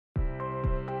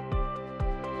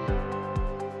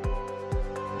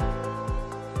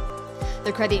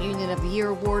The Credit Union of the Year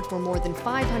award for more than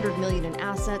 $500 million in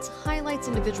assets highlights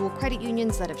individual credit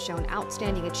unions that have shown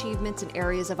outstanding achievements in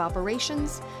areas of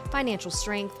operations, financial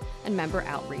strength, and member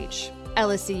outreach.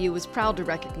 LSCU was proud to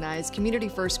recognize Community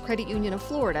First Credit Union of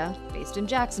Florida, based in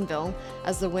Jacksonville,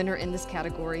 as the winner in this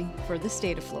category for the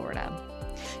state of Florida.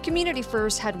 Community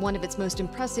First had one of its most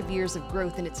impressive years of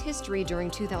growth in its history during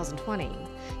 2020.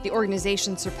 The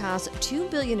organization surpassed $2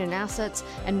 billion in assets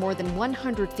and more than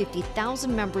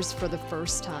 150,000 members for the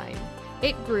first time.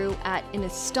 It grew at an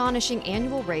astonishing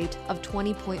annual rate of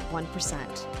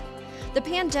 20.1%. The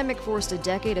pandemic forced a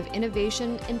decade of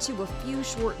innovation into a few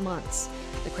short months.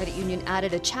 The credit union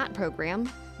added a chat program,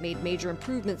 made major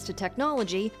improvements to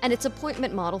technology, and its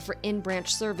appointment model for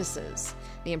in-branch services.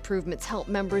 The improvements help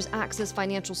members access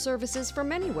financial services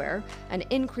from anywhere and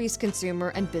increase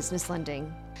consumer and business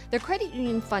lending. The credit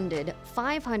union funded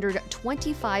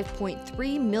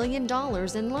 $525.3 million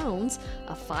in loans,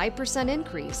 a 5%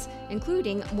 increase,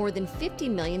 including more than $50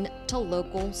 million to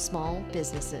local small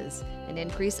businesses, an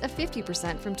increase of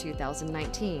 50% from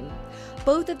 2019.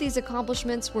 Both of these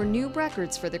accomplishments were new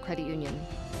records for the credit union.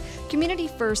 Community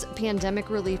First Pandemic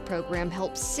Relief Program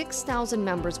helped 6,000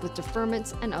 members with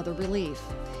deferments and other relief.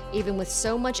 Even with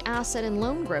so much asset and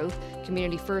loan growth,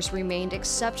 Community First remained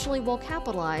exceptionally well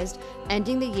capitalized,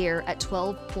 ending the year at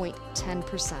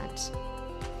 12.10%.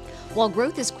 While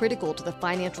growth is critical to the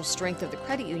financial strength of the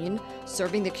credit union,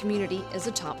 serving the community is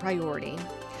a top priority.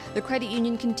 The credit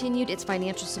union continued its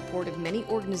financial support of many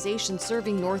organizations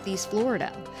serving Northeast Florida.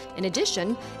 In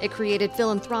addition, it created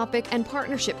philanthropic and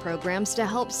partnership programs to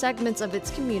help segments of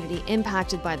its community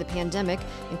impacted by the pandemic,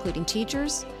 including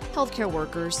teachers, healthcare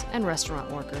workers, and restaurant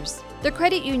workers. The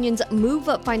credit union's Move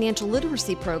Up Financial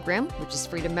Literacy program, which is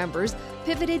free to members,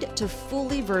 pivoted to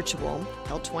fully virtual,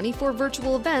 held 24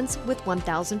 virtual events with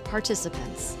 1,000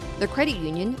 participants. The credit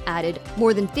union added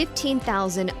more than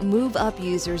 15,000 Move Up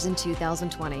users in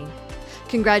 2020.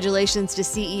 Congratulations to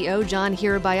CEO John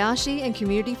Hirabayashi and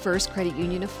Community First Credit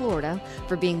Union of Florida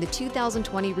for being the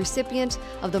 2020 recipient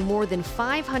of the more than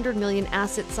 $500 million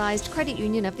asset-sized Credit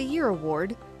Union of the Year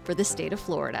award for the state of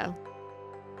Florida.